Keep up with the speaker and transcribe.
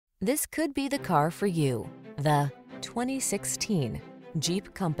This could be the car for you. The 2016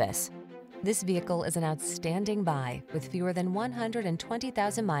 Jeep Compass. This vehicle is an outstanding buy with fewer than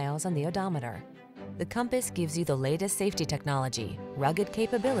 120,000 miles on the odometer. The Compass gives you the latest safety technology, rugged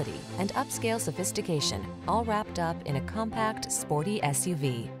capability, and upscale sophistication, all wrapped up in a compact, sporty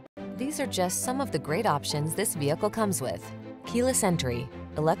SUV. These are just some of the great options this vehicle comes with: keyless entry,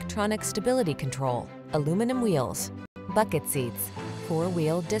 electronic stability control, aluminum wheels, bucket seats,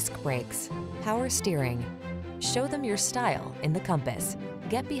 four-wheel disc brakes, power steering. Show them your style in the Compass.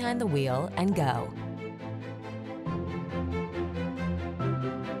 Get behind the wheel and go.